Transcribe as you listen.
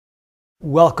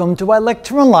Welcome to my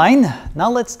lecture online. Now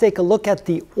let's take a look at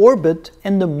the orbit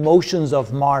and the motions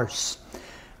of Mars.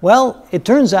 Well, it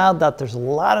turns out that there's a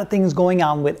lot of things going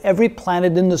on with every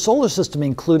planet in the solar system,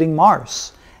 including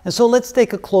Mars. And so let's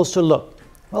take a closer look.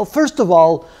 Well, first of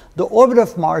all, the orbit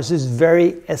of Mars is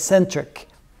very eccentric.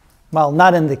 Well,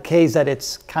 not in the case that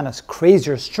it's kind of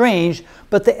crazy or strange,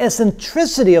 but the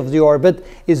eccentricity of the orbit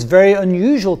is very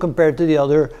unusual compared to the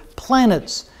other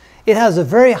planets. It has a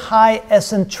very high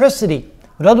eccentricity.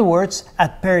 In other words,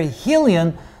 at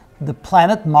perihelion, the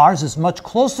planet Mars is much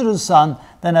closer to the Sun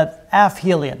than at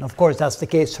aphelion. Of course, that's the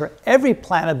case for every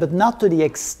planet, but not to the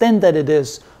extent that it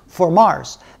is for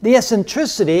Mars. The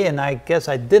eccentricity, and I guess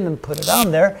I didn't put it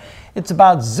on there, it's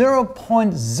about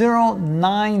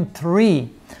 0.093.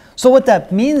 So what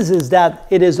that means is that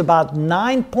it is about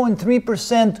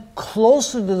 9.3%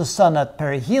 closer to the Sun at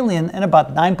perihelion and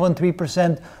about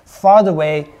 9.3% farther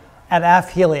away at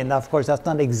aphelion. Now, of course, that's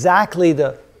not exactly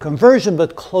the conversion,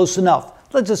 but close enough.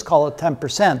 Let's just call it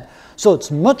 10%. So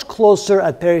it's much closer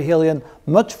at perihelion,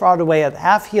 much farther away at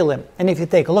aphelion. And if you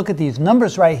take a look at these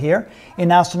numbers right here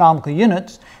in astronomical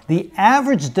units, the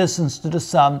average distance to the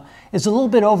Sun is a little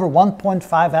bit over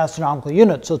 1.5 astronomical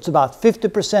units. So it's about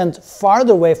 50%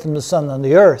 farther away from the Sun than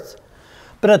the Earth.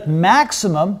 But at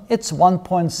maximum, it's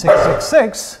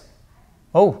 1.666.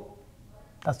 Oh,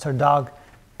 that's our dog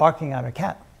barking at our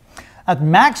cat. At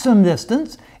maximum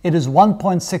distance, it is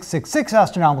 1.666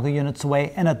 astronomical units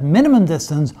away, and at minimum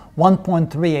distance,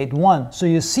 1.381. So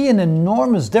you see an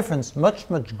enormous difference, much,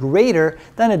 much greater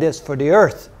than it is for the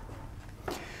Earth.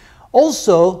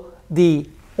 Also, the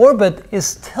orbit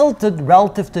is tilted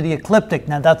relative to the ecliptic.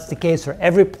 Now, that's the case for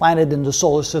every planet in the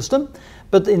solar system,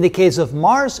 but in the case of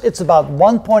Mars, it's about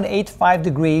 1.85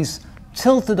 degrees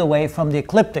tilted away from the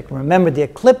ecliptic. Remember, the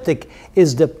ecliptic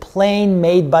is the plane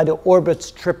made by the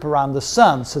orbit's trip around the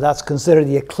Sun. So that's considered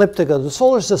the ecliptic of the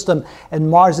solar system, and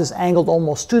Mars is angled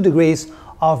almost 2 degrees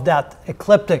off that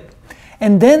ecliptic.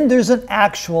 And then there's an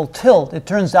actual tilt. It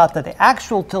turns out that the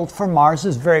actual tilt for Mars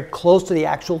is very close to the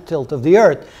actual tilt of the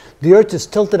Earth. The Earth is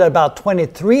tilted at about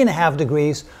 23.5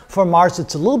 degrees. For Mars,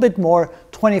 it's a little bit more,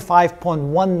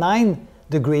 25.19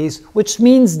 degrees, which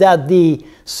means that the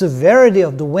severity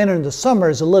of the winter and the summer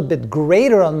is a little bit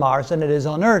greater on Mars than it is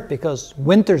on Earth, because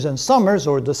winters and summers,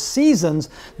 or the seasons,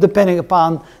 depending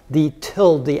upon the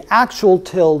tilt, the actual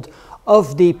tilt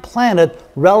of the planet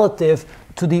relative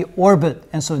to the orbit.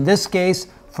 And so in this case,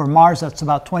 for Mars, that's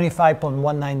about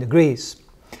 25.19 degrees.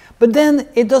 But then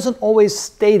it doesn't always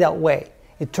stay that way.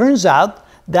 It turns out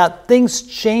that things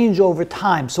change over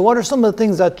time. So what are some of the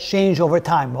things that change over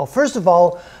time? Well, first of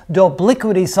all, the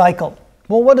obliquity cycle.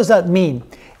 Well, what does that mean?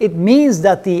 It means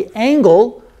that the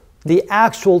angle, the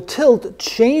actual tilt,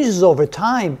 changes over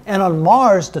time. And on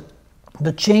Mars, the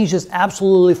change is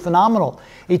absolutely phenomenal.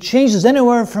 It changes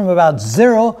anywhere from about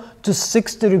 0 to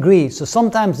 60 degrees. So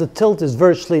sometimes the tilt is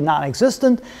virtually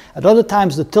non-existent. At other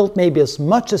times, the tilt may be as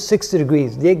much as 60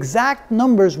 degrees. The exact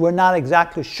numbers we're not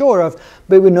exactly sure of,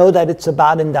 but we know that it's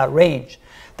about in that range.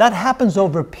 That happens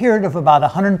over a period of about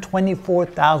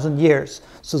 124,000 years.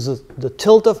 So the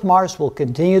tilt of Mars will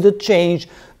continue to change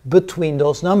between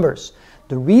those numbers.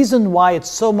 The reason why it's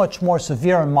so much more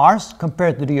severe on Mars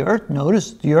compared to the Earth,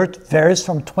 notice the Earth varies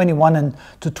from 21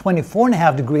 to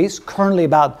 24.5 degrees, currently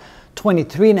about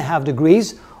 23.5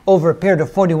 degrees over a period of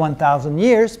 41,000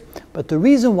 years. But the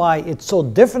reason why it's so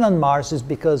different on Mars is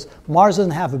because Mars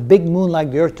doesn't have a big moon like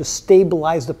the Earth to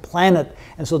stabilize the planet.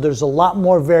 And so there's a lot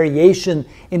more variation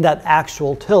in that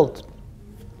actual tilt.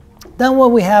 Then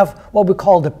we have what we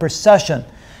call the precession.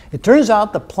 It turns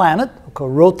out the planet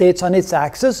rotates on its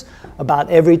axis about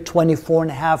every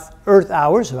 24.5 Earth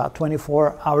hours, about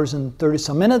 24 hours and 30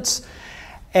 some minutes.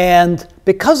 And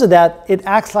because of that, it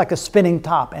acts like a spinning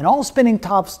top. And all spinning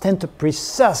tops tend to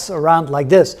precess around like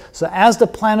this. So as the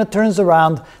planet turns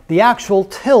around, the actual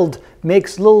tilt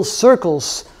makes little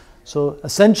circles. So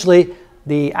essentially,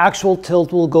 the actual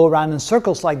tilt will go around in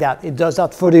circles like that. It does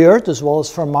that for the Earth as well as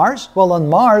for Mars. Well, on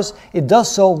Mars, it does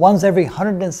so once every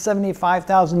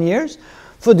 175,000 years.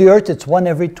 For the Earth, it's one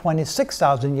every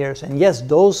 26,000 years. And yes,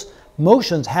 those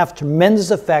motions have tremendous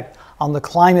effect on the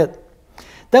climate.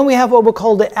 Then we have what we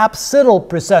call the apsidal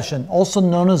precession, also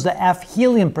known as the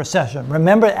aphelion precession.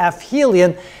 Remember,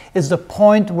 aphelion is the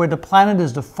point where the planet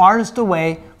is the farthest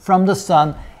away from the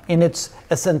Sun in its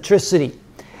eccentricity.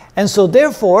 And so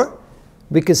therefore,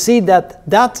 we can see that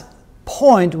that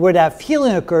point where the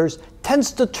aphelion occurs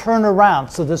tends to turn around.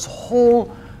 So this whole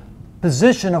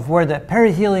position of where the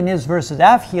perihelion is versus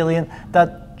aphelion,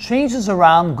 that changes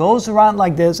around, goes around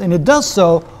like this, and it does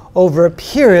so over a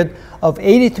period of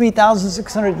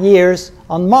 83,600 years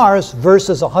on Mars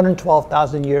versus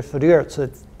 112,000 years for the Earth. So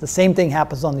the same thing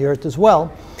happens on the Earth as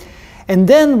well. And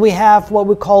then we have what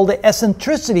we call the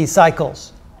eccentricity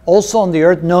cycles, also on the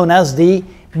Earth known as the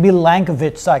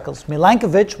Milankovitch cycles.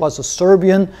 Milankovitch was a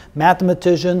Serbian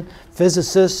mathematician,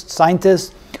 physicist,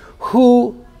 scientist,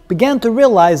 who began to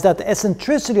realize that the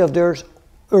eccentricity of the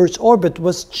Earth's orbit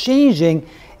was changing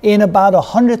in about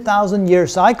 100,000 year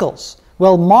cycles.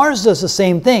 Well, Mars does the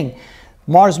same thing.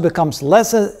 Mars becomes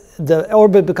less, the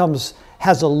orbit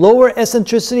has a lower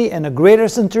eccentricity and a greater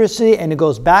eccentricity, and it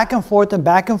goes back and forth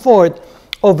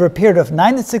over a period of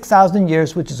 96,000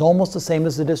 years, which is almost the same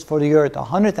as it is for the Earth,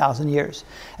 100,000 years.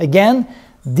 Again,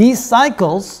 these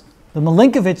cycles, the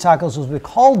Milankovitch cycles as we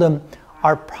call them,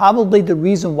 are probably the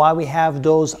reason why we have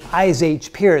those ice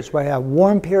age periods, where we have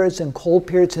warm periods and cold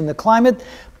periods in the climate,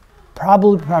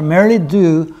 probably primarily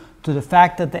due to the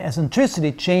fact that the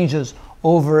eccentricity changes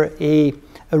over a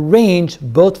range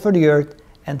both for the Earth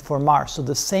and for Mars. So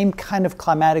the same kind of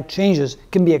climatic changes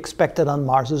can be expected on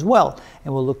Mars as well.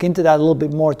 And we'll look into that a little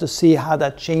bit more to see how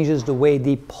that changes the way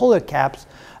the polar caps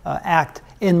act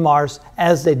in Mars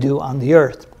as they do on the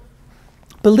Earth.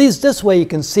 But at least this way you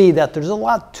can see that there's a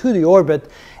lot to the orbit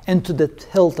and to the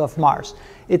tilt of Mars.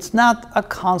 It's not a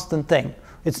constant thing.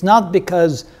 It's not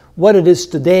because what it is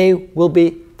today will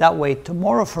be that way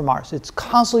tomorrow for Mars. It's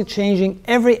constantly changing.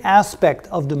 Every aspect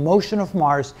of the motion of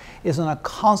Mars is on a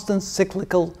constant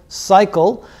cyclical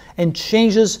cycle and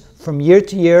changes from year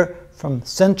to year, from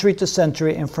century to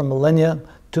century, and from millennium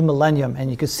to millennium. And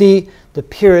you can see the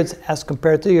periods as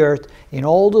compared to the Earth in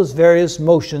all those various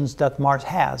motions that Mars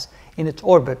has in its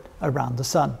orbit around the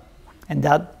Sun. And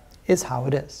that is how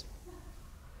it is.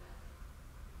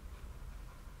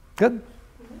 Good?